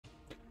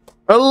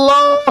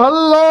Hello,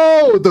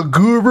 hello! The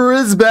Goober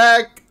is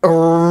back,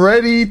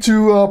 ready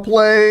to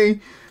play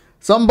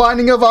some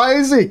Binding of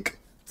Isaac.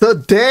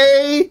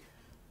 Today,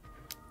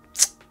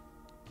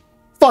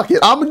 fuck it,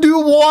 I'm gonna do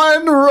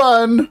one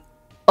run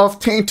of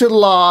Tainted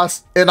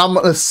Lost, and I'm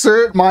gonna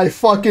assert my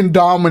fucking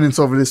dominance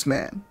over this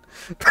man.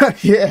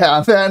 Yeah,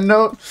 on that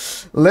note,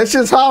 let's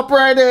just hop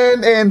right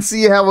in and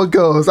see how it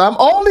goes. I'm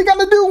only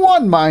gonna do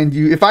one, mind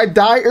you. If I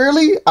die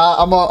early,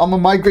 I'm gonna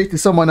migrate to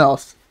someone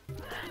else.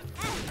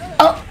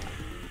 Oh.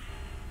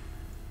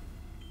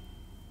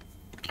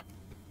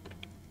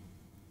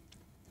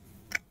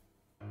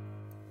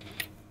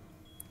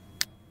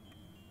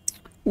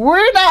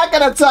 We're not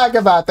gonna talk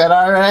about that,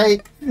 all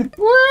right? We're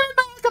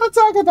not gonna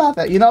talk about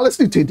that. You know, let's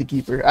do Tainted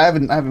Keeper. I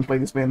haven't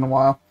played this man in a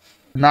while.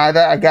 Neither.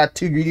 I got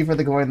too greedy for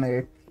the coin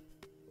there.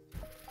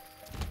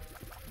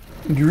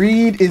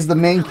 Greed is the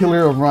main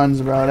killer of runs,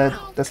 bro.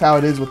 That's how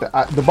it is with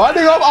the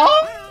Binding of.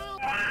 Oh!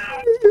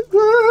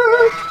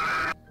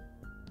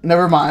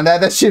 Never mind.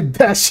 That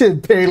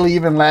shit barely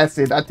even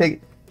lasted. I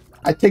take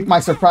my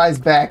surprise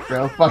back,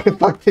 bro. Fuck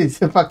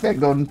that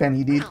golden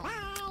penny, dude.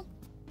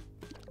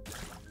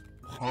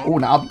 Oh,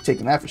 now I'll be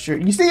taking that for sure.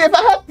 You see, if I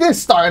had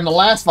this star in the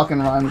last fucking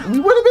run, we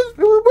would have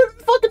been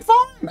fucking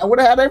fine. I would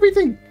have had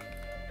everything.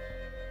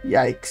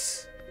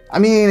 Yikes. I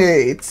mean,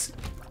 it's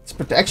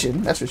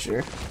protection, that's for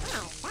sure.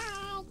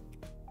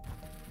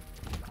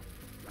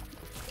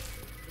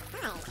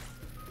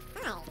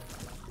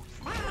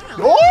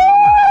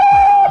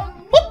 Oh!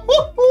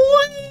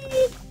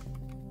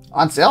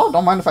 On sale?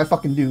 Don't mind if I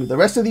fucking do. The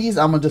rest of these,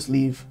 I'm gonna just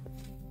leave.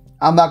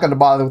 I'm not gonna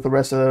bother with the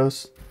rest of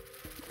those.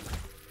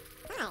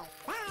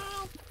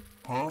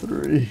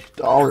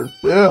 $3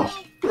 bill.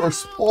 You're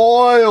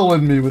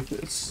spoiling me with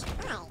this.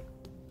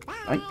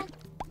 Like,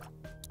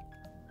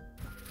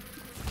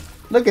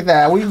 look at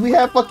that. We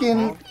have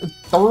fucking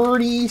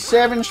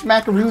 37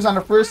 schmackaroos on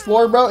the first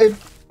floor, bro.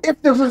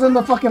 If this was in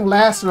the fucking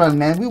last run,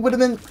 man, we would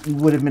have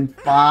been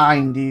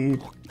fine,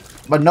 dude.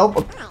 But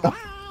nope.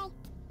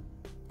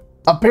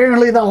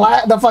 Apparently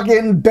the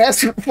fucking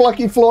best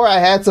fucking floor I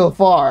had so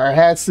far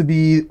has to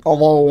be a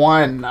low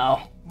one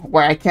now,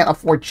 where I can't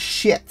afford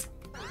shit.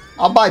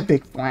 I'll buy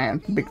big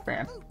fan.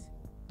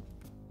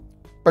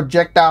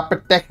 Projectile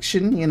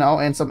protection, you know,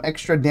 and some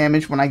extra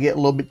damage when I get a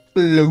little bit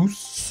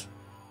close.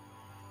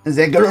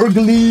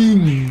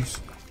 Zagurglings.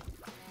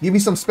 Give me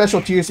some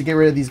special tiers to get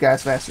rid of these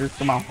guys faster.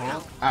 Come on.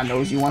 I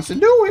know he wants to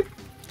do it.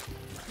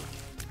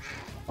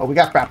 Oh, we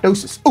got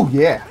proptosis. Oh,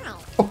 yeah.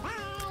 Oh.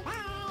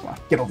 Come on,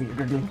 get over here,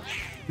 Gurgling.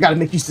 Gotta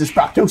make use of this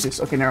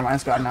proptosis. Okay, never mind.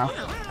 It's gone now.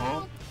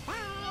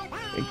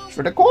 Thanks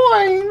for the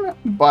coin.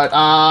 But,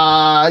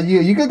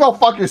 you could go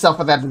fuck yourself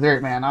with that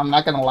dessert, man. I'm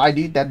not gonna lie,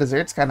 dude. That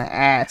dessert's kind of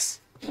ass.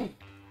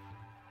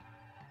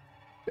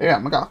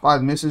 Damn, I got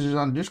 5 messages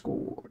on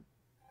Discord.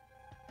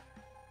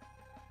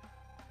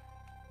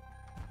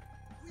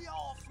 We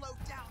all float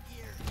down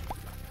here.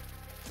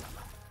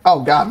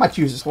 Oh, God, my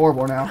choose is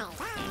horrible now.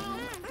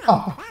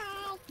 Oh,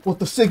 what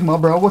the Sigma,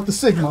 bro? What the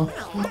Sigma?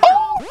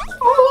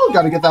 Oh,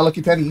 gotta get that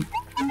lucky penny.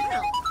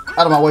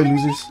 Out of my way,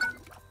 losers.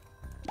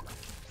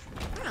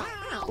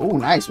 Oh,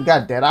 nice. We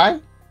got Deadeye.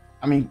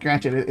 I mean,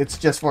 granted, it's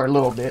just for a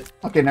little bit.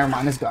 Okay, never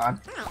mind. It's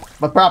gone.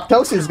 But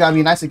Proptosis is gonna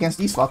be nice against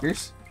these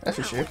fuckers. That's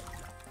for sure.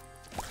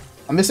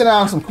 I'm missing out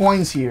on some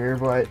coins here,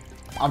 but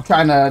I'm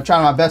trying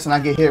my best to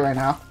not get hit right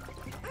now.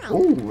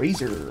 Oh,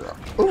 Razor.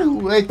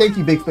 Oh, hey, thank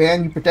you, big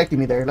fan. You protected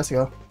me there. Let's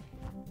go.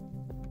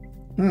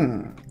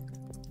 I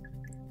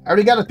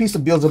already got a piece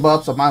of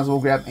Beelzebub, so I might as well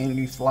grab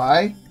Angry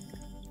Fly.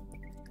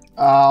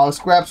 Let's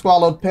grab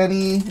Swallowed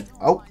Penny.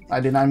 Oh, I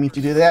did not mean to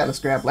do that. Let's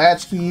grab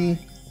Latchkey.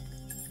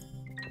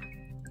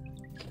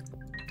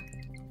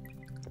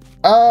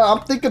 I'm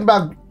thinking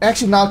about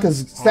actually not,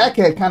 because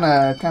Stackhead kind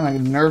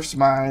of nerfs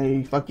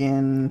my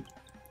fucking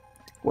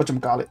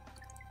whatchamacallit,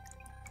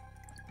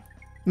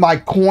 my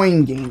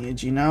coin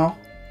gainage, you know.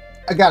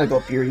 I gotta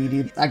go Purity,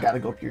 dude. I gotta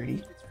go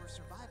Purity.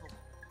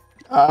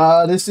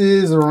 This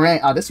is a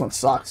range. Oh, this one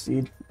sucks,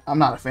 dude. I'm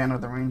not a fan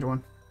of the range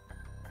one.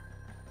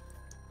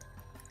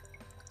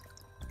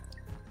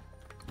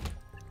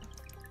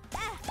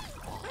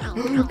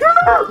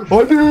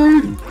 Oh,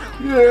 dude!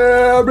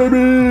 Yeah,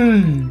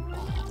 baby!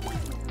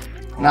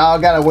 Now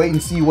I gotta wait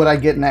and see what I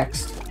get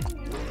next.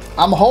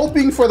 I'm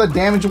hoping for the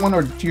damage one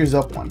or the tears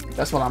up one.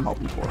 That's what I'm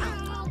hoping for.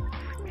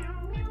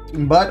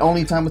 But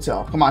only time will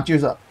tell. Come on,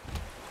 tears up.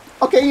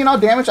 Okay, you know,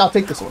 damage, I'll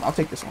take this one. I'll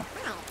take this one.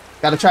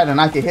 Gotta try to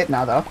not get hit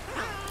now, though.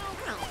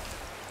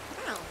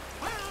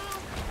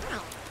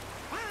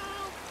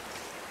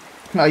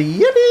 Oh,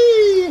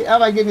 yippee! Oh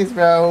my goodness,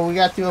 bro. We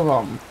got 2 of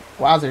them.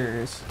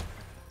 Wowzers.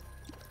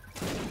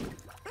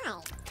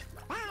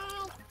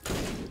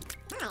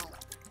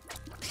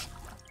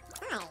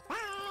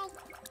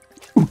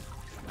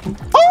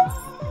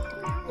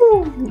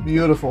 Oh!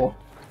 Beautiful.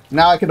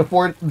 Now I can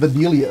afford the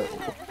dealio.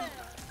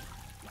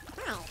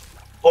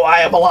 Oh, I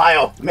am a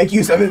liar. Make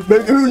use of it.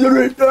 Make use of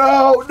it.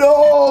 No,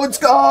 no, it's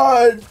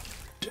gone.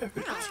 Damn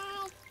it.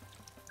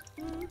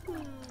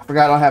 I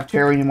forgot I don't have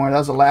Terry anymore. That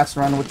was the last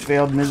run, which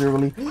failed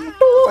miserably.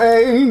 Oh,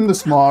 Dwayne the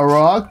Small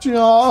Rock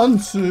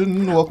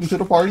Johnson. Welcome to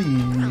the party.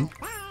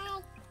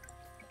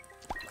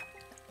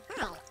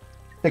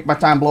 Take my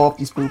time, blow up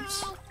these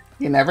poops.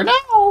 You never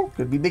know.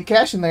 Could be big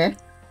cash in there.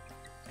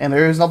 And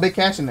there is no big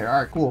cash in there.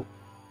 Alright, cool.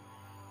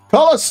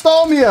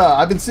 Colostomia!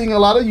 I've been seeing a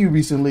lot of you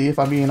recently, if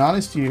I'm being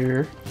honest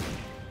here.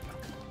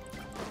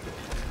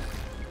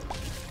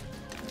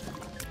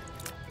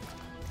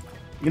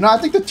 You know, I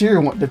think the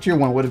tier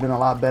one would have been a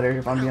lot better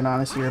if I'm being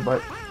honest here,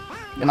 but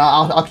you know,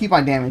 I'll keep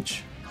my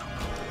damage.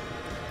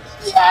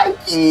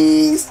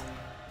 Yankees!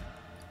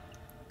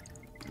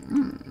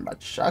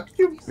 But shock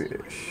you,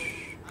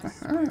 bitch.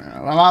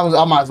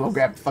 I might as well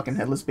grab the fucking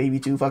headless baby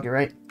too. Fuck it,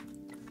 right?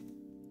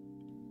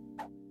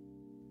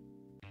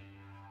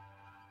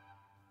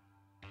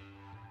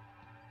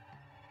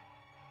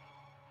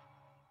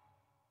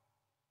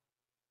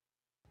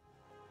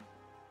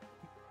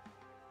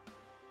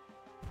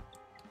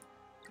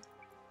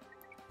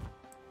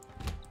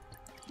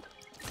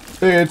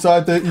 Stay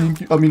inside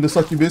the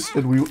succubus,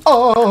 and we.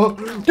 Oh,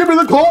 give me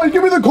the coin!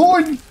 Give me the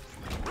coin!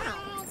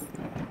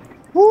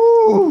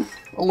 Woo!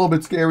 A little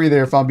bit scary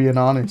there, if I'm being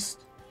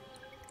honest.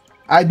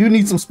 I do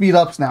need some speed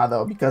ups now,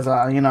 though, because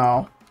you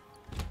know,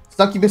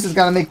 succubus is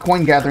gonna make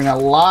coin gathering a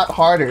lot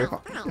harder,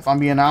 if I'm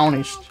being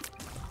honest.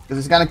 Because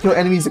it's gonna kill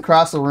enemies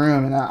across the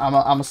room, and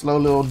I'm a slow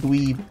little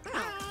dweeb.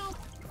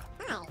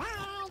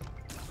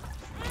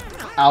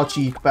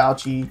 Ouchie,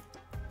 ouchie.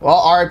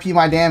 Well, RIP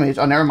my damage.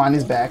 Oh, never mind,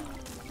 it's back.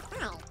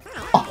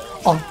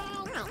 Oh.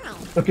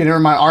 Okay, never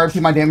mind.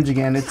 RIP my damage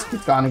again. It's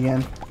gone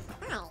again.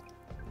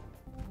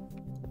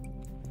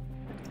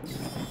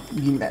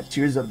 Give me that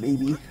tears up,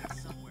 baby.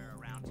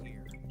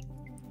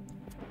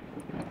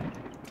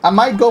 I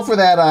might go for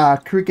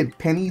that cricket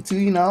penny too,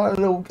 you know. A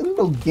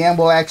little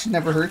gamble action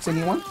never hurts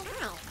anyone.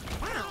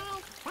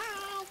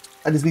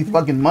 I just need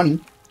fucking money.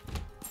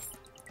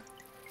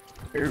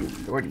 Oh,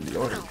 lordy,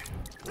 lord.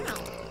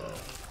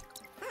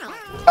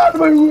 Out of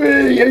my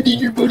way! I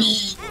need your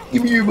money!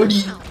 Give me your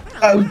money!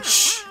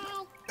 Ouch!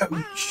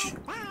 Ouch!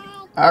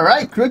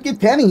 Alright,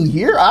 Crooked Penny,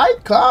 here I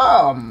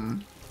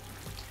come!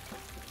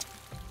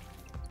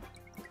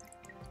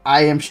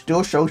 I am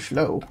still so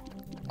slow.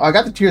 Oh, I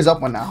got the tears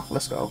up one now.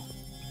 Let's go.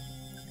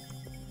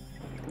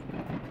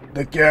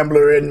 The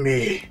gambler in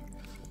me.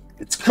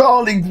 It's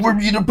calling for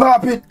me to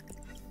pop it.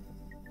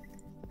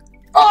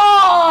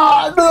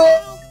 Ah,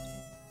 no!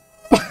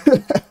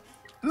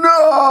 No!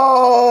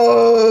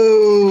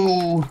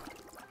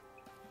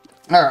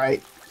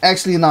 Alright.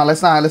 Actually, no,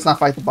 let's not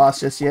fight the boss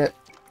just yet.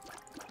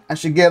 I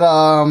should get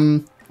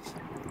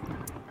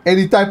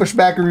any type of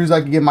smackaroos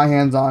I can get my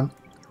hands on.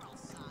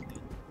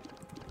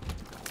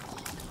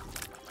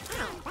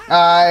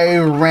 I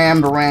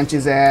rammed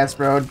Ranch's ass,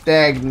 bro.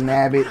 Dag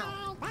nabbit.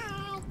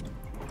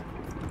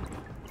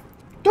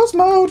 Ghost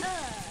mode.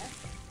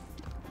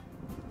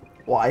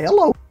 Why,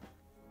 hello.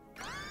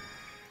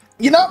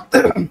 You know,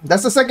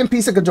 that's the second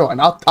piece I could join.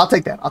 I'll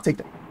take that. I'll take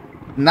that.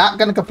 Not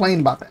gonna complain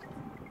about that.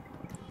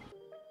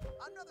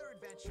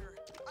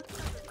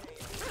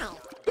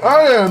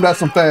 Damn, that's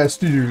some fast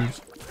steers.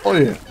 Oh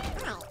yeah.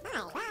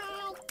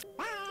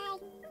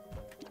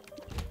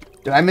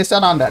 Did I miss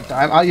out on that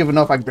time? I don't even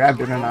know if I grabbed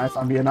it or not, if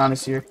I'm being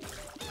honest here.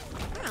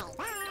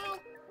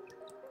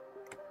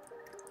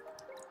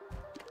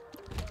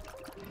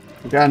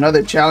 We got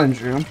another challenge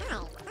room.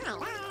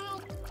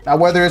 Now,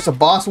 whether it's a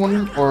boss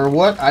one or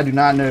what, I do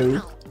not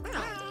know.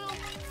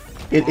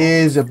 It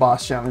is a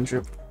boss challenge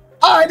room.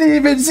 I didn't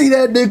even see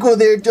that nickel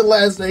there till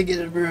last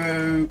second,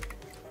 bro.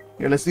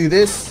 Here, let's do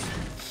this.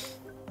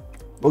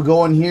 We'll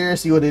go in here,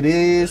 see what it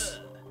is.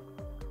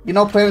 You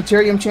know,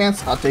 planetarium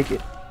chance? I'll take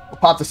it. We'll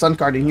pop the sun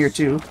card in here,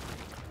 too.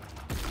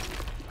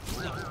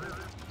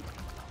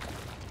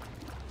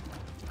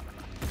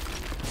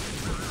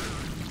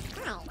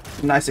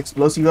 Nice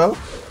explosivo.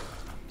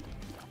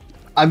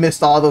 I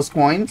missed all those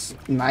coins.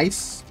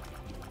 Nice.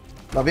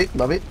 Love it,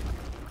 love it.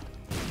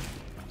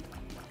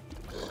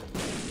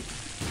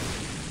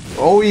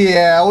 Oh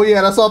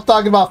yeah, that's what I'm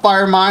talking about,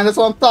 Fire Mine. That's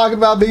what I'm talking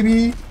about,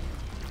 baby.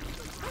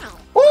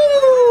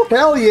 Woo!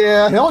 Hell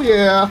yeah, hell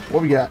yeah.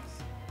 What we got?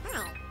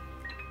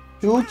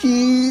 2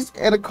 keys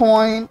and a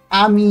coin.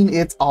 I mean,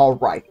 it's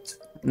alright.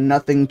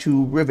 Nothing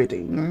too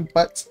riveting,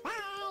 but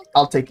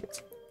I'll take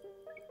it.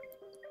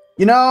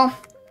 You know,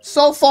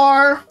 so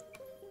far,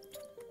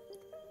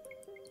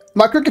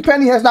 my Crooked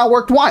Penny has not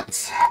worked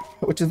once,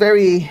 which is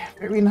very,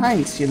 very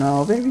nice, you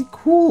know, very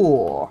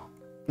cool.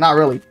 Not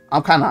really.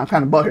 I'm kind of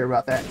butthurt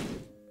about that.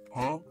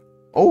 Huh?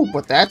 Oh,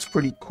 but that's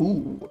pretty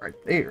cool right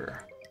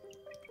there.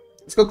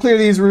 Let's go clear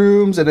these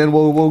rooms, and then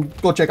we'll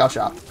go check out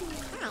shop.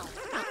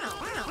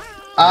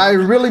 I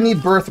really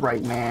need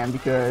Birthright, man,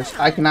 because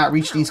I cannot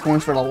reach these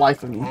coins for the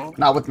life of me.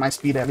 Not with my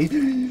speed, at least.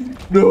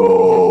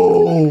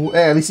 No!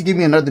 Hey, at least you give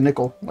me another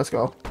nickel. Let's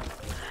go.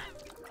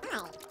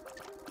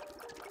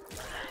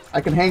 I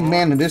can hang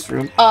man in this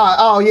room.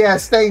 Oh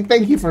yes, thank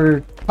you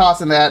for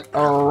tossing that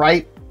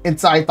right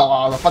inside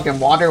the fucking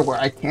water where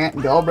I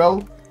can't go,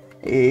 bro.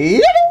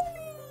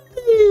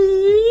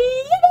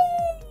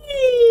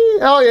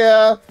 Hell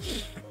yeah.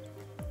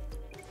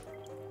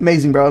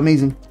 Amazing, bro.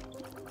 Amazing.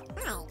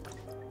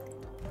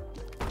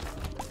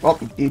 Well,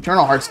 the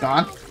Eternal Heart's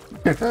gone.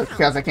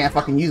 Because I can't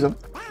fucking use them.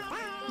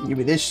 Give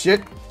me this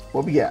shit.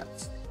 What we got?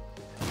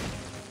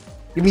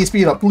 Give me a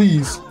speed up,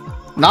 please.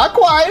 Not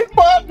quite,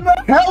 but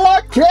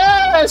hella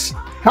cash!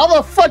 How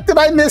the fuck did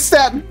I miss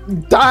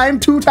that dime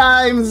 2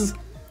 times?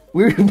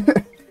 We'll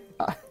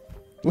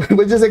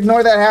just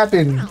ignore that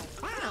happen.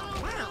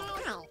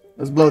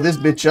 Let's blow this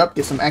bitch up,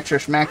 get some extra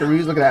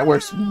schmackaroos. Look at that, we're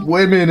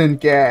swimming in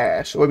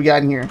cash. What we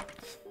got in here?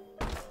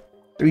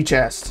 3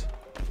 chests.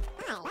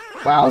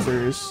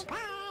 Wowzers.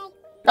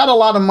 Got a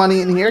lot of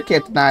money in here,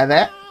 can't deny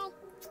that.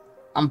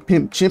 I'm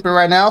pimp chimping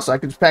right now, so I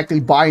can just practically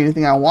buy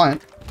anything I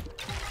want.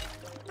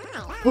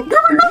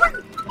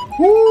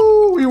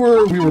 Woo, we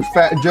were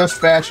just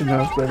fast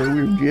enough, brother.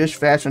 We were just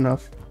fast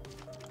enough.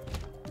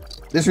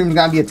 This room's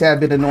gonna be a tad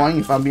bit annoying,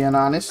 if I'm being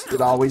honest.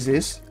 It always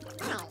is.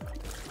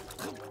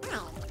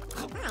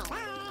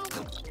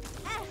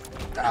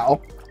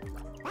 Ow.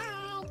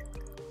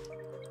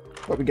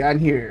 What we got in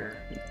here?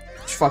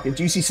 Fucking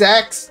juicy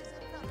sacks?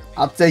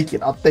 I'll take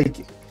it. I'll take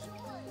it.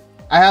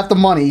 I have the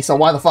money, so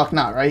why the fuck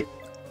not, right?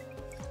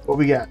 What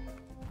we got?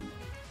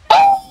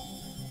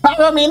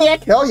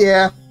 Pyromaniac! Hell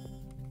yeah!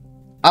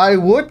 I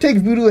would take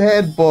Voodoo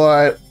Head,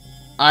 but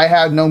I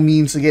have no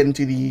means to get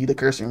into the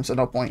curse room, so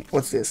no point.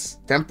 What's this?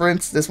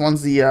 Temperance? This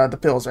one's the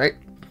pills, right?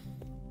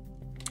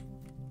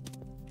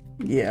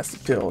 Yes, the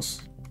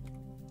pills.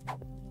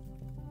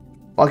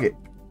 Fuck it.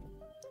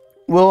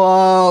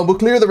 We'll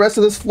clear the rest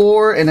of this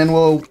floor, and then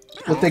we'll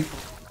take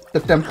the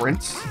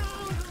temperance.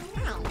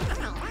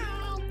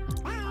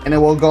 And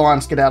then we'll go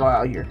on skedaddle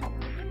out here.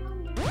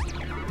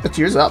 The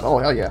tears up? Oh,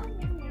 hell yeah.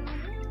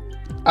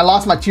 I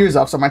lost my tears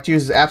up, so my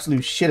tears is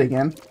absolute shit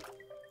again.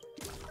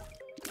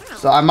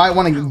 So I might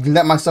want to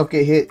let myself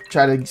get hit,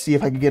 try to see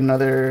if I can get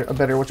a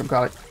better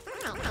whatchamacallit.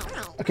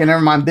 Okay,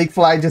 never mind. Big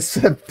Fly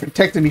just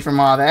protected me from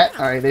all that.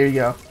 Alright, there you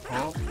go.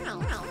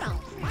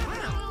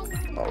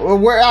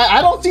 Where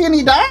I don't see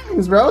any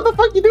diamonds, bro. What the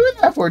fuck you doing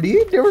that for,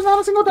 dude? There was not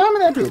a single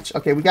diamond in that bitch.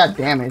 Okay, we got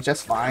damage.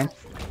 That's fine.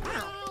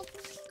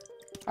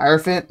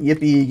 Hierophant,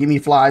 yippee, give me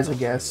flies, I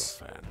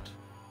guess.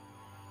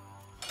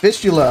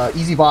 Fistula,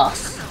 easy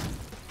boss.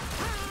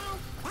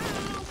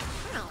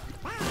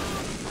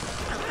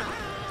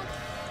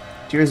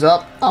 Tears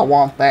up, I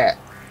want that.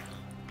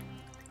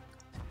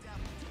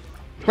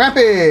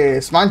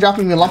 Krampus, mind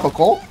dropping me a lump of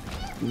coal?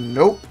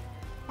 Nope.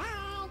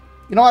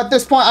 You know, at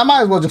this point, I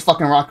might as well just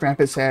fucking rock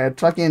Krampus' head.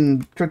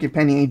 Fucking Crooked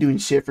Penny ain't doing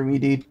shit for me,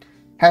 dude.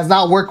 Has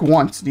not worked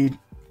once, dude.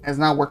 Has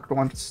not worked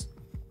once.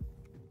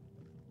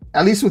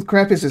 At least with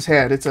Krampus'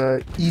 head, it's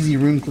a easy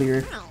room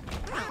clear.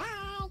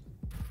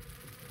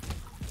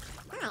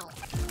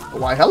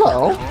 Why,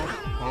 hello.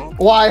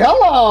 Why,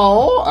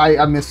 hello.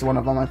 I missed one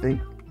of them, I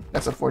think.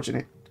 That's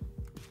unfortunate.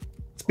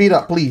 Speed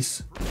up,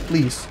 please.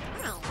 Please.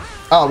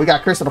 Oh, we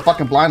got Curse of the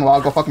fucking Blind Wall.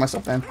 I'll go fuck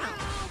myself then.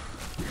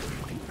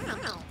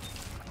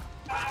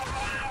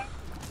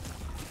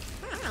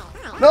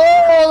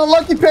 No, the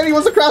Lucky Penny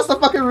was across the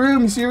fucking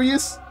room. You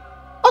serious?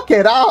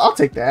 Okay, I'll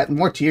take that.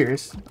 More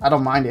tears. I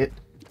don't mind it.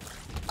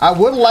 I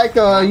would like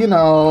you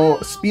know,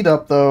 speed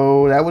up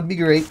though. That would be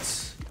great.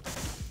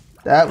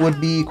 That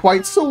would be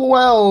quite so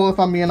well, if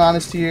I'm being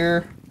honest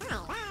here.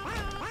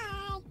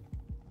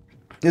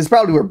 This is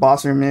probably where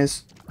boss room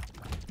is.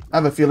 I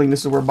have a feeling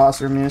this is where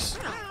boss room is.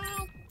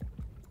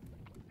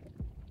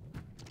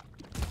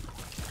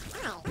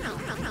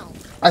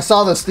 I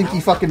saw the stinky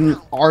fucking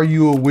 "Are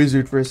you a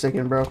wizard" for a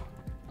second, bro.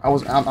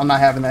 I'm not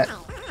having that.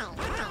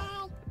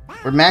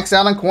 We're maxed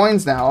out on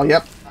coins now.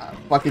 Yep, I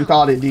fucking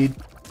called it, dude.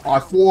 I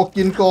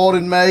fucking called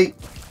it,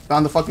 mate.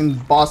 Found the fucking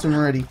boss room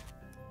already.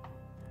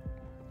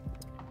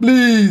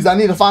 Please, I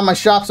need to find my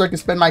shop so I can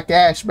spend my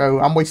cash, bro.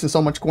 I'm wasting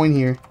so much coin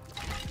here.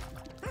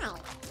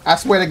 I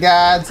swear to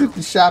God, if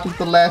the shop is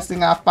the last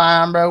thing I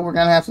find, bro, we're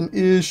gonna have some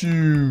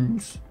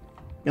issues.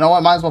 You know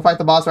what? Might as well fight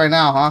the boss right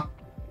now, huh?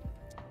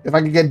 If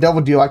I could get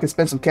double deal, I could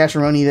spend some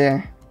casharoni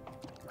there.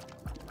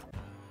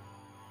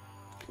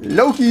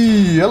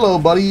 Loki! Hello,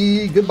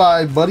 buddy.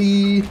 Goodbye,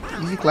 buddy.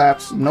 Easy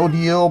claps. No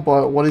deal,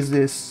 but what is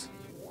this?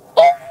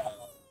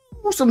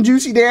 Oh, some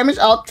juicy damage.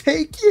 I'll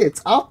take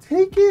it. I'll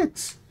take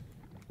it.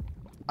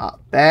 Not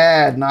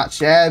bad. Not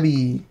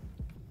shabby.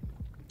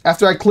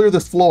 After I clear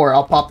this floor,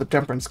 I'll pop the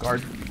Temperance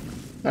card.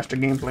 That's the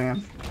game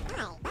plan.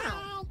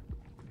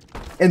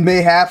 And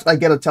mayhaps I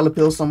get a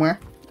telepill somewhere.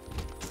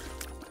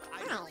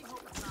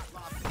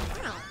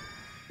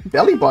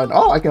 Belly button.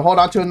 Oh, I can hold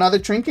on to another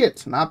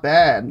trinket. Not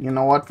bad. You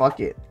know what? Fuck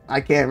it. I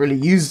can't really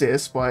use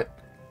this, but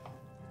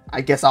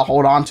I guess I'll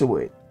hold on to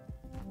it.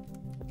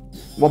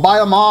 We'll buy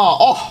them all.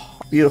 Oh,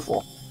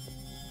 beautiful.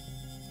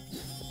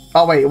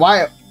 Oh wait,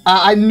 why?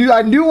 I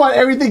knew what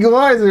everything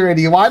was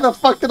already. Why the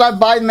fuck did I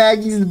buy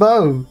Maggie's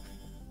bow?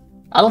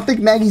 I don't think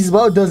Maggie's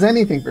bow does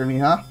anything for me,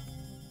 huh?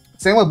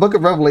 Same with Book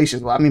of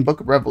Revelations. Well, I mean, Book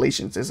of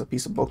Revelations is a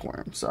piece of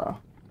bookworm, so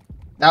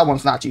that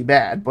one's not too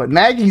bad. But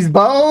Maggie's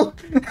bow?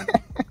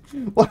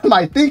 What am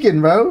I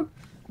thinking, bro?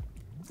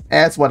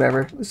 That's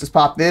whatever. Let's just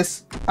pop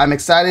this. I'm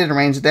excited.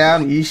 Range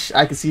down. Yeesh.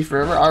 I can see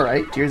forever. All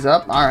right. Tears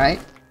up. All right.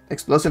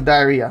 Explosive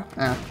diarrhea.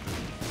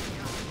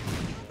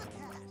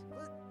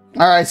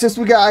 Alright, since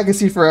I can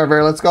see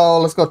forever, let's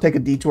go take a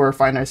detour,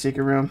 find our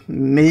secret room.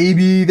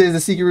 Maybe there's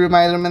a secret room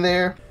item in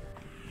there.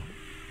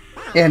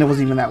 And it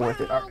wasn't even that worth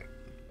it. Alright.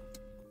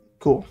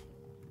 Cool.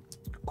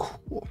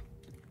 Cool.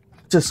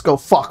 Just go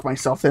fuck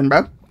myself then,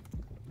 bro.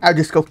 I'll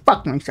just go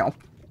fuck myself.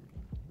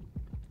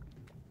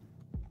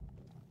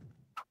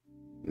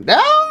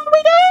 Down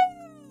we go!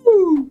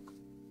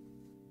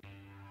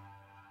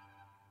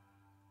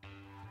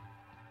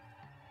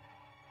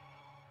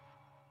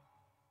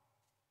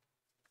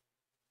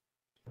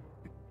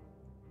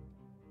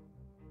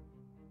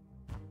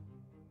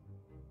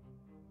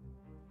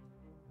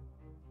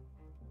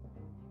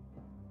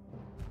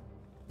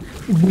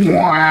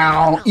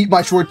 Wow! Eat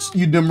my shorts,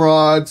 you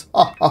nimrods.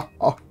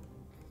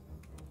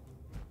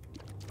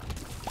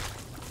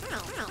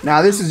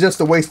 Now this is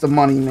just a waste of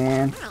money,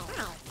 man.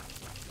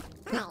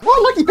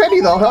 Oh, lucky penny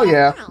though. Hell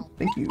yeah!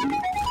 Thank you.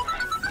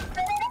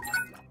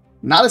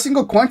 Not a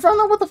single coin from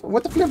them.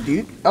 What the flip,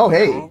 dude? Oh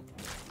hey.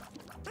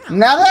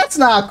 Now that's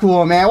not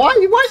cool, man. Why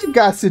you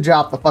got to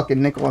drop the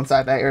fucking nickel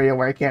inside that area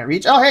where I can't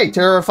reach? Oh hey,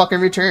 terror fucking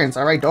returns.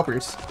 All right,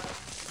 dopers.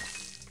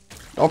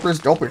 Dopers,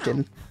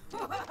 doperton.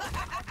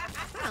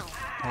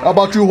 How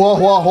about you,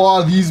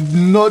 these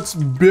nuts,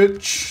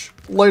 bitch?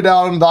 Lay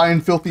down thine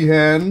filthy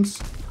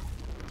hands.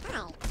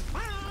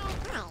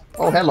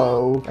 Oh,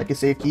 hello. I can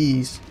save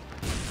keys.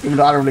 Even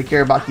though I don't really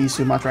care about keys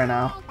too much right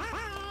now.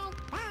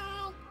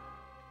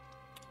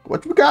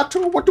 What do we got?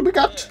 What do we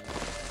got?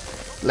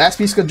 Last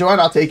piece could join,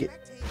 I'll take it.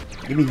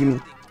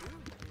 Gimme.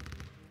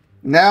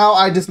 Now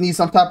I just need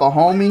some type of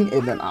homing,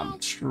 and then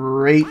I'm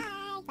straight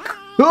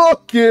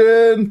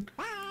cooking.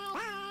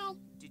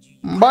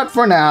 But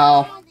for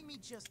now,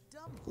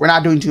 we're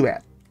not doing too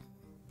bad.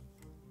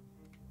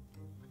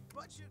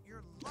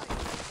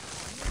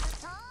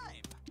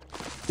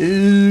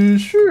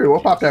 Sure, we'll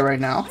pop that right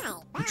now.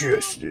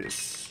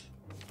 Justice.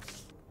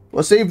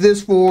 We'll save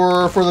this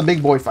for the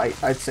big boy fight,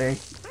 I'd say.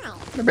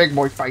 The big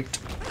boy fight.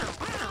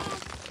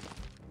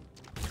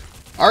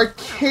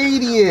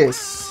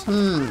 Arcadius.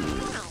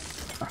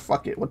 Oh,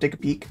 fuck it, we'll take a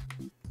peek.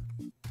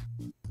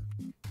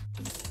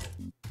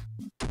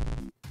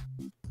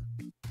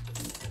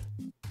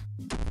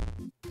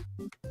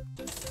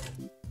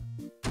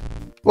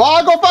 Well,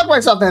 I'll go fuck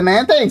myself then,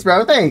 man. Thanks,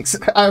 bro. Thanks.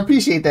 I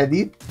appreciate that,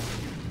 dude.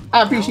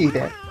 I appreciate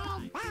that.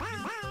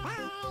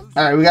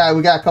 Alright,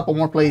 we got a couple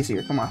more plays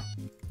here. Come on.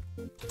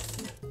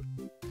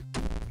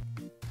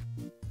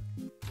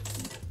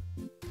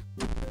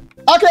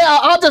 Okay,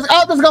 I'll just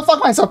go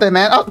fuck myself then,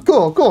 man. Oh,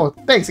 cool.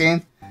 Thanks,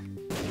 game.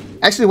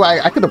 Actually, well,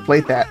 I could have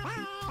played that.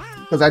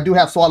 Because I do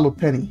have swallowed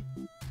penny.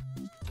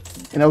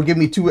 And it'll give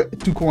me two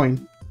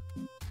coin.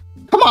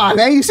 Come on,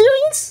 man. You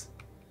serious?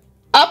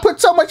 I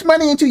put so much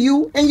money into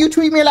you, and you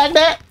treat me like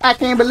that? I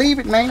can't believe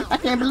it, man. I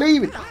can't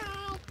believe it.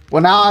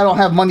 Well, now I don't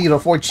have money to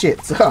afford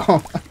shit,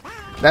 so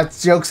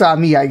that's jokes on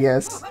me, I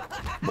guess.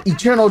 But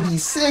Eternal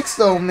D6,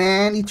 though,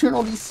 man.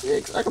 Eternal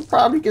D6. I could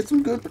probably get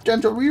some good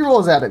potential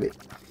rerolls out of it.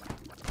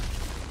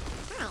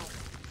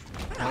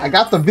 I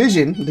got the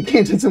vision. The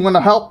game doesn't want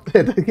to help.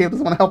 The game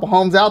doesn't want to help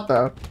Holmes out,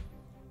 though.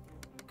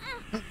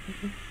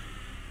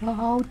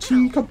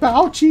 Ouchie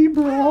kabouchie,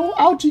 bro.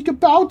 Ouchie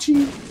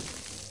kabouchie.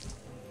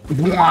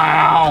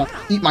 Wow!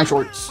 Eat my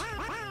shorts.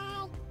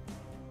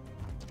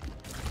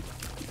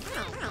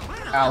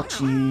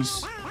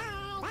 Ouchies.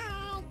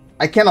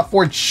 I can't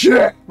afford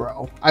shit,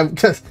 bro.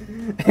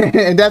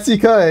 And that's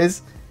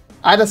because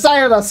I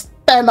decided to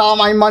spend all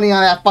my money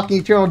on that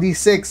fucking Eternal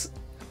D6.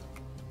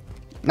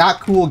 Not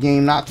cool,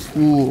 game. Not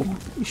cool.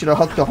 You should have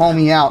hooked the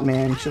homie out,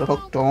 man. You should have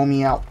hooked the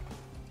homie out.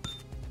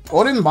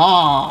 Golden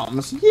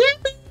bombs.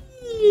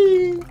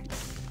 Yippee!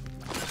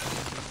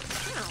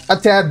 A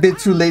tad bit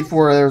too late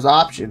for those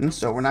options,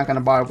 so we're not gonna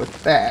bother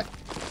with that.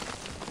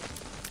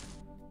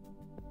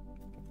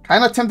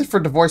 Kind of tempted for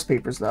divorce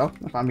papers, though,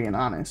 if I'm being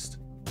honest.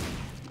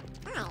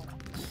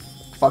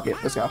 Fuck it,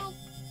 let's go.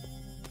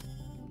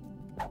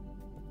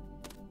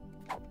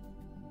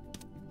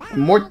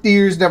 More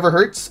tears never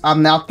hurts.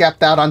 I'm now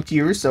capped out on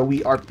tears, so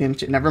we are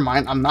pinched. Never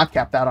mind, I'm not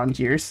capped out on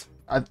tears.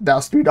 That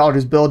was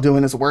 $3 bill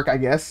doing his work, I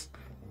guess.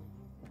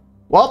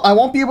 Well, I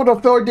won't be able to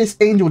afford this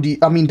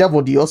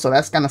devil deal, so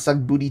that's gonna suck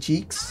booty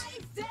cheeks.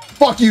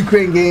 Fuck you,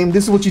 Crane Game.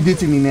 This is what you did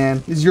to me,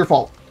 man. This is your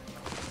fault.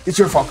 It's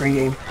your fault, Crane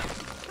Game.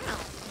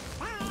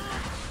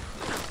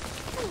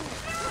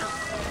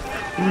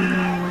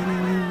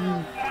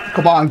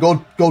 Come on,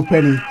 gold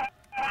penny.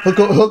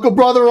 Hook a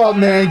brother up,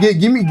 man.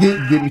 Get me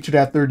to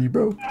that 30,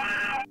 bro.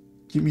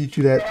 Get me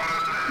to that.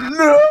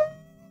 No.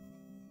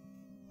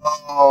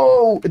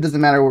 Oh, it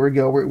doesn't matter where we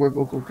go. We're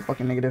go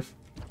fucking negative.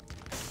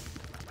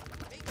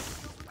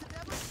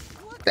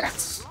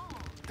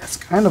 That's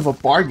kind of a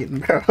bargain,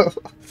 bro.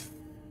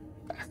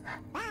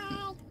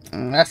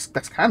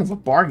 That's kind of a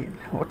bargain.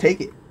 We'll take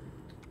it.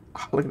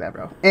 Oh, look at that,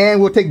 bro. And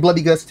we'll take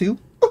bloody guts too.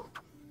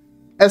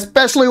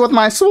 Especially with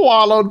my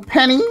swallowed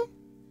penny.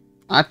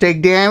 I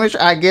take damage.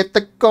 I get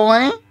the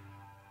coin.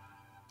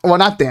 Well,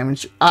 not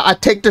damage. I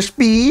take the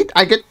speed.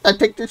 I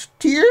take the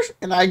tears,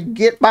 and I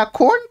get my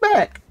coin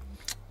back.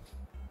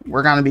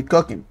 We're gonna be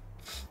cooking.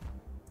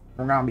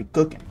 We're gonna be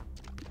cooking.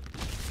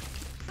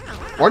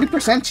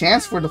 40%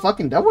 chance for the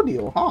fucking double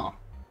deal, huh?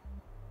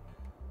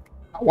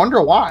 I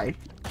wonder why.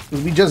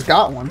 Because we just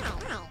got one.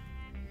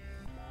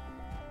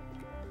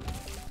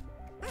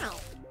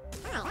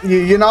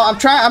 You know, I'm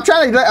trying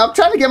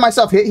to get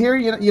myself hit here.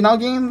 You know,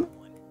 game.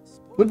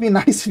 Would be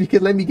nice if you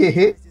could let me get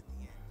hit.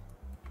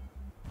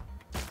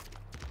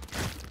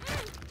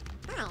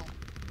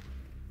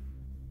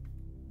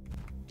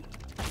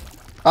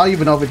 I don't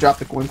even know if it dropped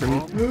the coin for me.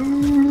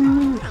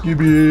 Give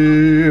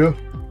me.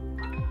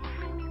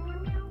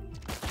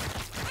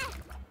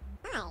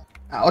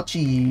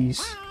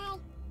 Ouchies.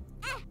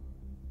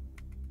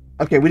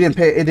 Okay, we didn't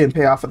pay. It didn't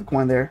pay off for the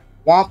coin there.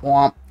 Womp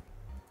womp.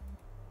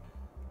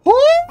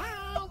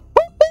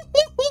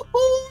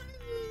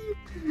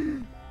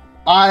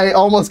 I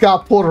almost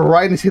got pulled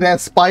right into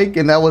that spike,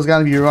 and that was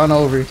gonna be run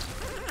over.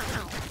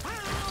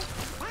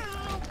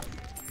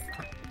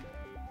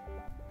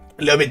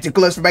 A little bit too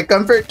close for my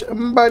comfort,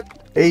 but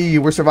hey,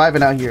 we're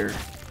surviving out here.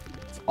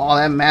 That's all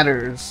that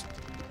matters.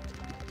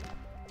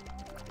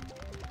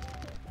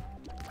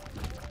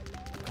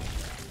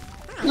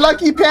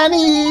 Lucky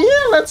penny,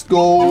 let's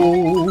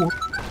go.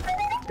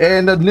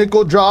 And a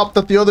nickel dropped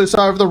at the other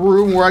side of the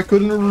room where I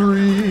couldn't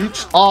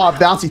reach. Oh,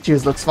 bouncy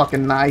cheers looks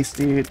fucking nice,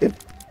 dude.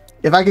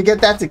 If I could get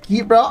that to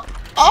keep, bro.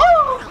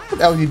 Oh,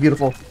 that would be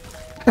beautiful.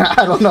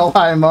 I don't know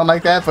why I'm on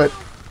like that, but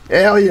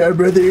hell yeah,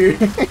 brother.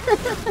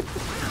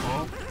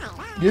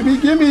 Give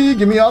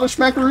me all the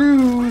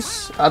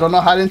smackaroos. I don't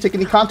know how I didn't take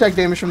any contact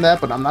damage from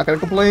that, but I'm not gonna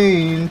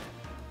complain.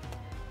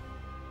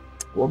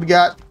 What we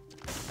got?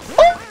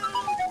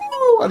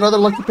 Oh, another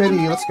lucky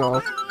penny. Let's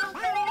go.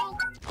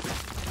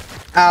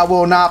 I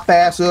will not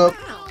pass up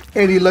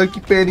any lucky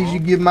pennies you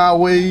give my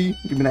way.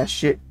 Give me that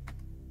shit.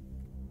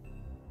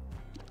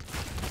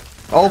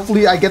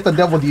 Hopefully I get the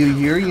double deal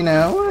here, you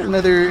know.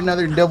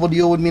 Another double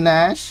deal would be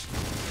nice.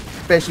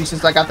 Especially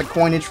since I got the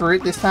coinage for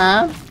it this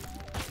time.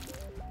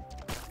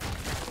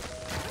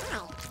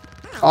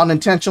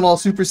 Unintentional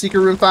super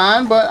secret room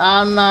fine, but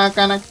I'm not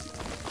gonna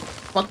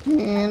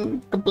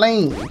fucking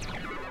complain.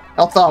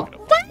 Health up.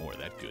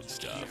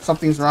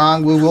 Something's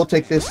wrong. We will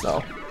take this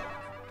though.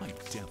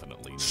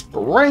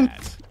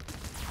 Strength.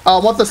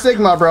 What the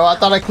Sigma, bro? I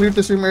thought I cleared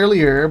this room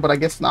earlier, but I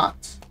guess not.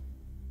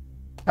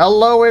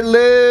 Hello, it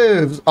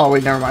lives. Oh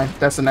wait, never mind.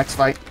 That's the next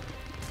fight.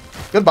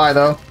 Goodbye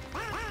though.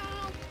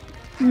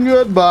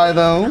 Goodbye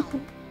though.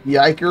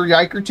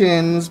 Yiker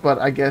tins, but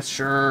I guess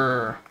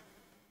sure.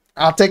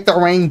 I'll take the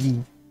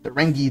Rangi. The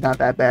Rangi, not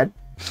that bad.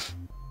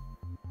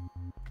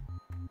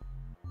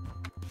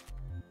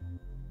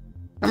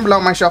 I'm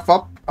blowing myself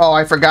up. Oh,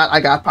 I forgot I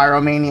got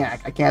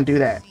Pyromaniac. I can't do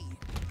that.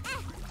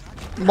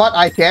 But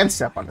I can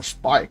step on the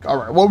spike.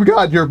 Alright, what we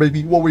got here,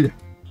 baby? What we...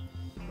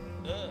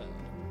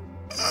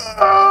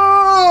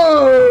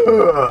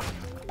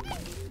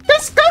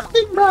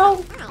 Disgusting,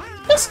 bro.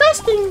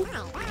 Disgusting.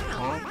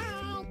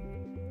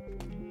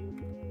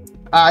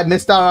 I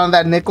missed out on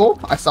that nickel.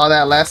 I saw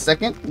that last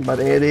second, but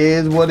it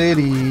is what it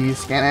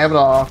is. Can't have it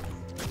all.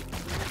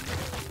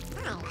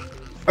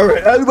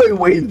 Alright, out of my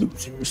way,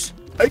 losers.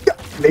 I got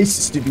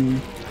places to be.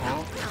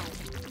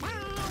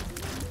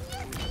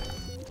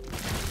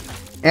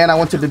 And I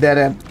went to the dead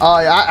end. Oh,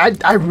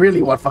 I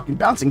really want fucking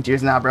bouncing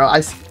tears now, bro.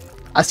 I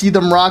see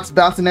them rocks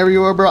bouncing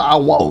everywhere, bro. I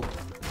want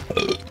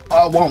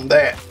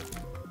that.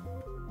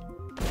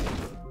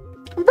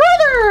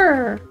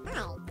 Brother!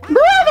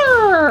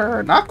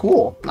 Brother! Not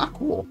cool. Not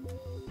cool.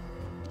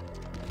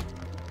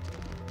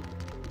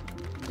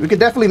 We could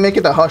definitely make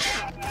it a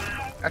hush.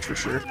 That's for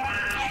sure.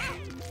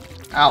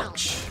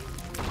 Ouch.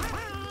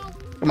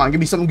 Come on, give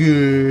me something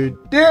good.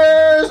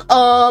 There's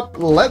up.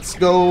 Let's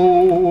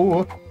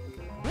go.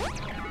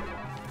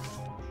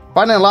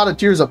 Finding a lot of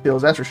tears up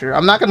hills, that's for sure.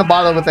 I'm not going to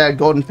bother with that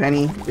golden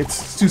penny.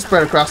 It's too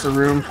spread across the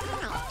room.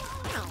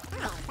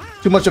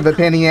 Too much of a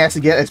penny has to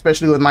get,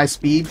 especially with my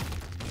speed.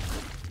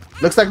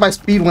 Looks like my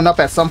speed went up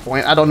at some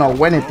point. I don't know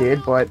when it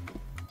did, but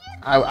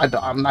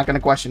I'm not going to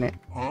question it.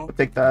 I'll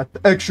take the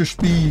extra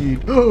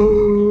speed.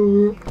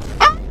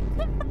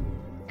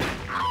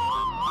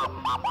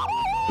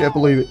 Can't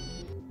believe it.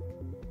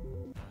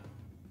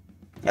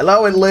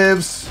 Hello, it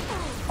lives.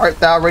 Art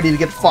thou ready to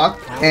get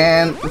fucked?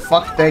 And the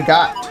fuck they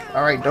got.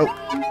 Alright, dope.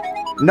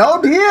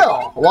 No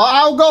deal! Well,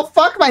 I'll go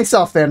fuck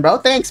myself then, bro.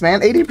 Thanks,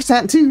 man.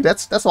 80% too.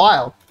 That's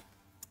wild.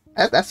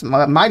 That's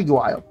mighty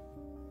wild.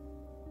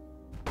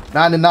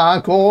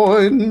 99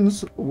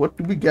 coins. What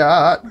do we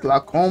got?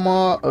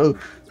 Glaucoma. Oh.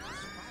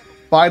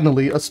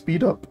 Finally, a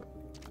speed up.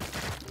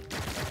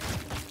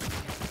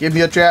 Give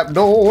me a trap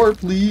door,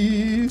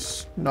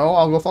 please. No,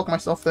 I'll go fuck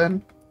myself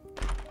then.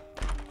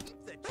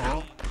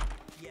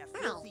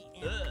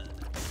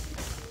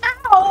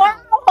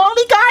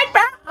 Holy God,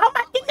 bro! Oh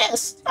my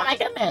goodness! Oh my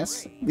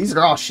goodness! These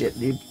are all shit,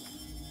 dude.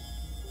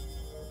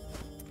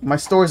 My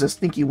store's a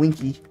stinky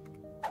winky.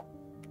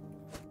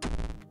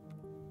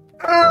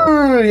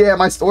 Yeah,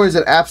 my store's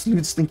an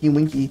absolute stinky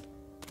winky.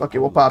 Okay,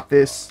 we'll pop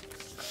this.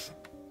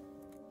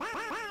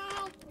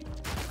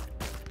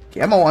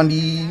 Camo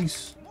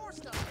undies.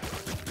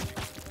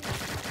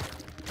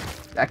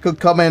 That could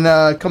come in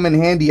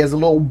handy as a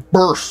little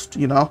burst,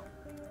 you know?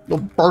 A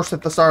little burst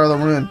at the start of the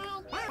run.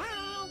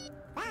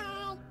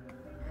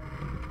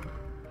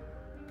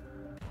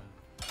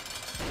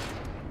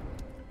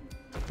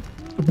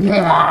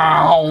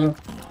 Wow.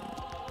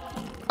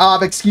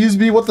 Excuse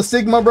me, what the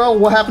Sigma, bro?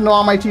 What happened to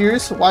all my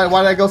tears? Why did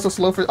I go so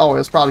slow for? Oh,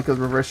 it's probably because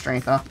of reverse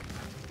strength, huh?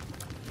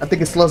 I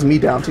think it slows me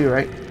down too,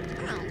 right?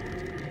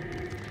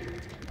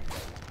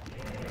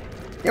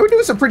 Yeah, we're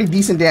doing some pretty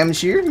decent damage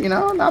here, you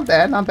know? Not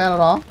bad at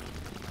all.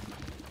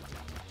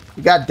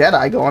 We got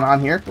Deadeye going on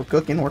here. We're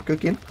cooking.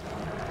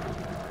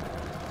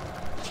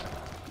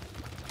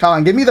 Come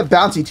on, give me the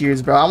bouncy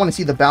tears, bro. I want to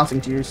see the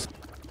bouncing tears.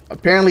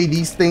 Apparently,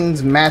 these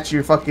things match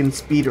your fucking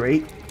speed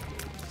rate.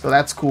 So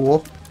that's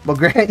cool. But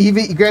granted,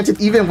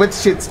 even with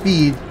shit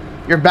speed,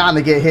 you're bound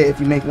to get hit if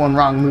you make one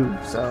wrong move.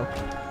 So,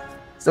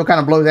 still kind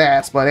of blows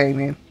ass, but hey,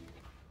 man.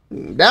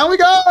 Down we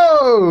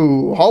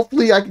go!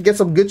 Hopefully, I can get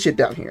some good shit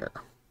down here.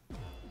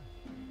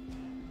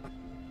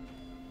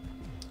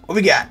 What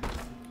we got?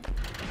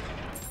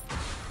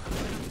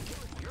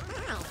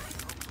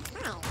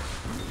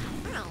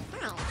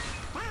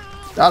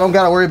 I don't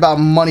gotta worry about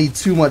money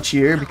too much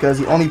here because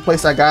the only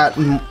place I got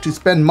to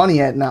spend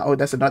money at now. Oh,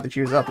 that's another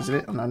cheers up, isn't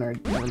it? Oh, no,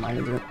 never mind,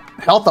 isn't it?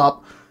 Health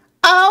up.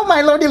 Oh,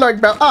 my lordy lord,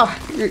 bro. Ah,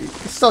 oh, you're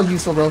so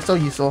useful, bro. So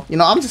useful. You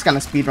know, I'm just gonna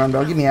speedrun,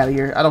 bro. Get me out of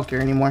here. I don't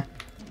care anymore.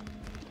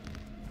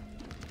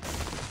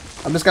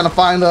 I'm just gonna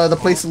find the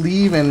place to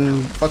leave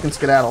and fucking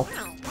skedaddle.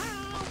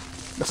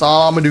 That's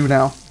all I'm gonna do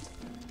now.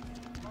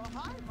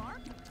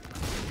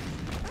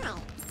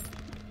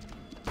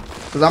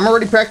 Because I'm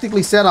already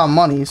practically set on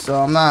money, so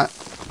I'm not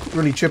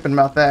really tripping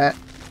about that.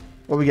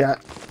 What we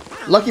got?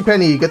 Lucky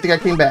Penny. Good thing I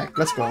came back.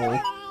 Let's go.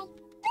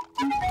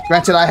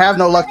 Granted, I have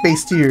no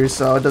luck-based tiers,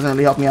 so it doesn't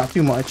really help me out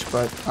too much,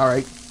 but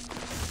alright.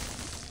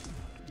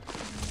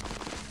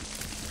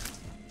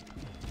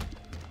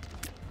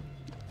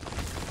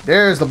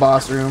 There's the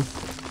boss room.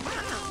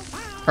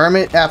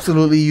 Hermit,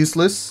 absolutely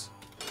useless.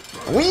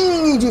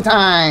 Ouija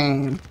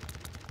time!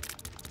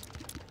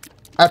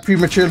 I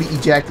prematurely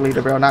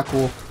ejaculated, bro. Not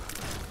cool.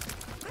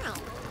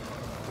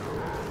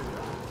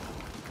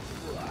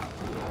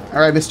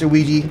 Alright, Mr.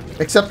 Ouija.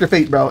 Accept your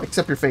fate, bro.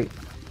 Accept your fate.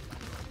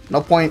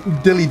 No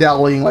point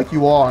dilly-dallying like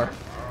you are.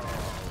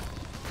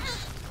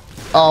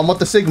 What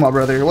the Sigma,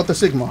 brother? What the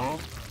Sigma?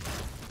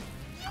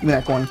 Give me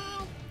that coin.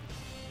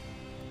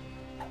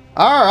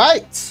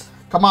 Alright.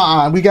 Come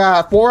on. We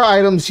got 4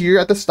 items here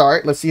at the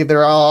start. Let's see if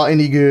they're all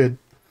any good.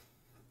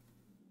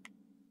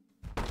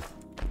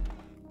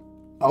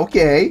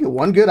 Okay.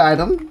 1 good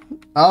item.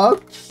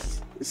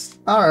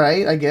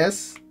 Alright, I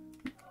guess.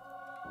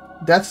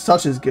 Death's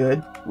Touch is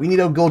good. We need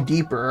to go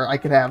deeper. I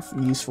could have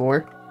use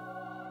for.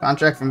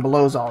 Contract from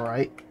below is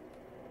alright.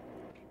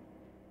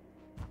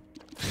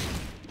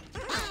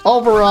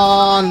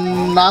 Overall,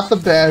 not the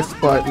best,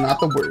 but not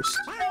the worst.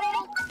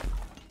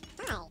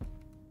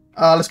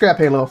 Let's grab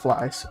Halo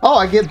Flies. Oh,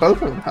 I get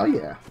both of them. Hell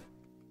yeah.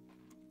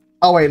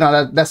 Oh wait,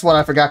 no, that's what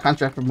I forgot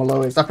contract from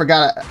below is. I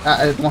forgot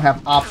I don't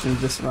have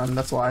options this run,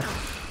 that's why.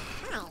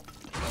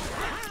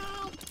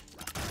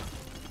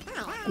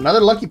 Another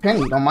lucky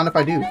penny, don't mind if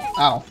I do.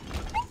 Ow.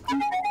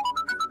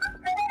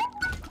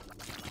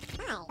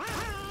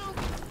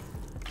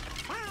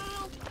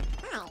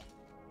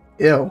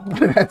 Ew,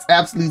 that's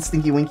absolute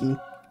stinky winky.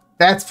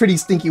 That's pretty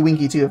stinky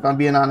winky too, if I'm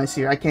being honest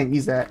here. I can't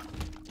use that.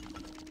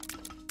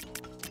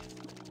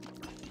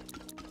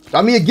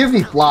 I mean, it gives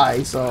me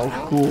fly, so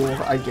cool,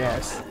 I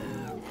guess.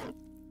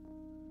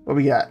 What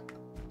we got?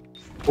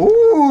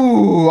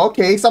 Ooh,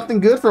 okay, something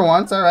good for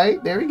once. All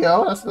right, there we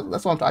go. That's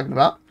what I'm talking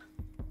about.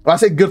 Well, I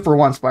said good for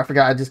once, but I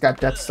forgot I just got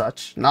Death's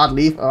Touch. Nod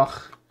Leaf,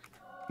 ugh.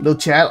 Little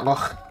chat,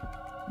 ugh.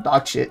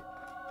 Dog shit.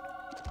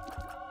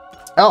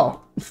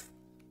 Oh.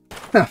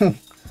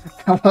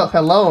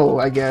 Hello,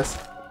 I guess.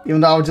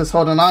 Even though I was just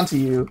holding on to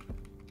you.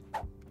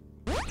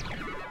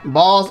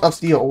 Balls of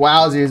Steel.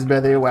 Wowzers,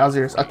 brother.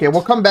 Wowzers. Okay,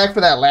 we'll come back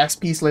for that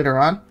last piece later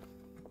on.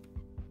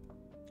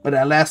 Or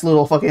that last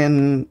little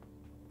fucking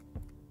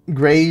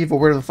grave, or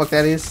where the fuck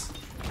that is.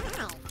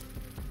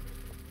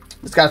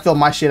 Just gotta fill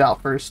my shit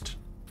out first.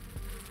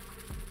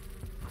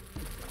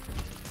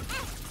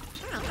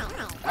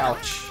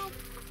 Ouch.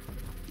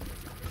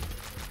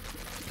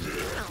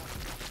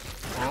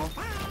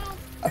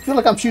 I feel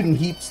like I'm shooting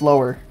heaps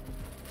slower.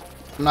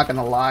 I'm not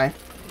gonna lie.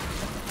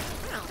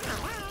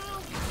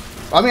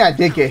 I mean, I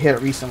did get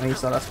hit recently,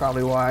 so that's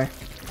probably why.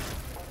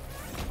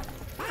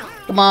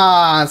 Come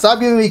on, stop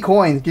giving me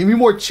coins. Give me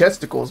more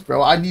chesticles,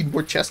 bro. I need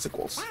more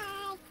chesticles.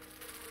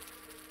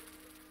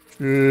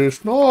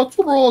 Chestnuts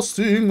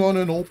roasting on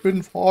an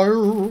open fire.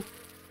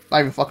 Not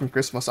even fucking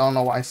Christmas. I don't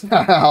know why.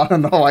 I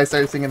don't know why I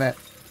started singing that.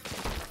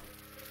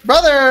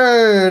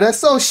 Brother, that's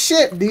so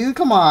shit, dude.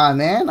 Come on,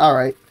 man. All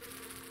right.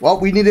 Well,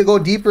 we need to go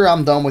deeper.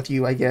 I'm done with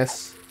you, I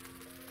guess.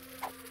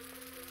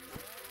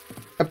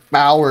 A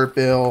power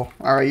bill.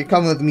 All right, you're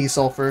coming with me,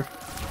 Sulfur.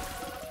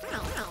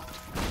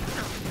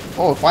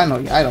 Oh,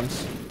 finally,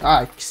 items.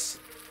 Nice.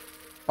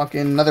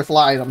 Fucking another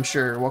fly item,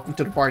 sure. Welcome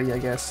to the party, I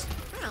guess.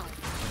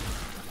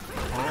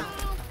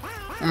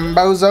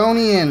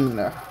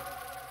 Bozonian.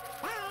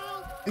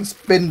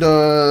 Spend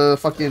the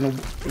fucking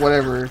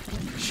whatever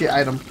shit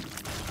item.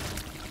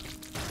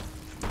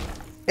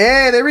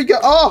 Hey, there we go.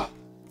 Oh,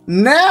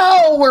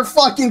 now we're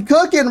fucking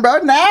cooking, bro.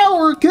 Now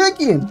we're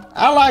cooking.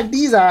 I like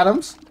these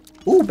items.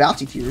 Ooh,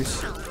 bounty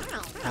tears.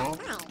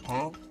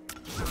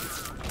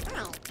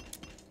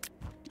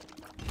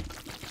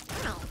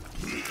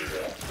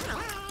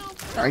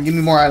 Alright, give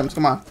me more items.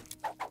 Come on.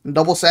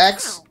 Double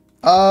sacks.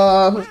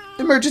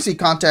 Emergency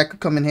contact could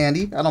come in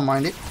handy. I don't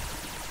mind it.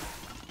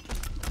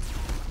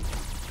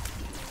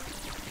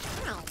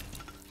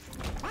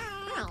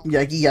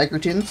 Yikey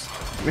Yikertons.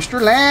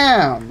 Mr.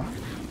 Lamb.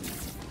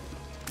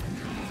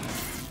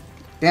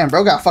 Damn,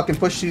 bro got fucking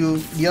pushed to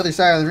the other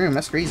side of the room.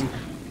 That's crazy.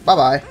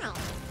 Bye-bye.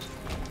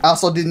 I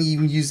also didn't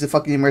even use the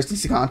fucking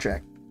emergency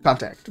contact.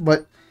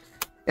 But,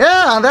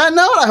 yeah, on that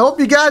note, I hope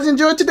you guys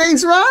enjoyed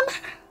today's run.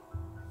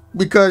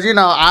 Because, you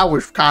know, I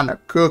was kind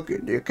of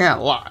cooking. You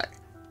can't lie.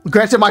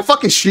 Granted, my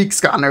fucking streak's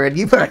gone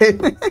already, but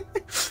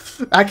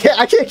I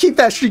can't keep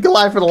that streak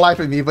alive for the life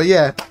of me. But,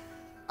 yeah,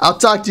 I'll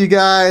talk to you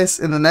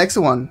guys in the next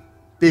one.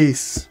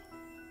 Peace.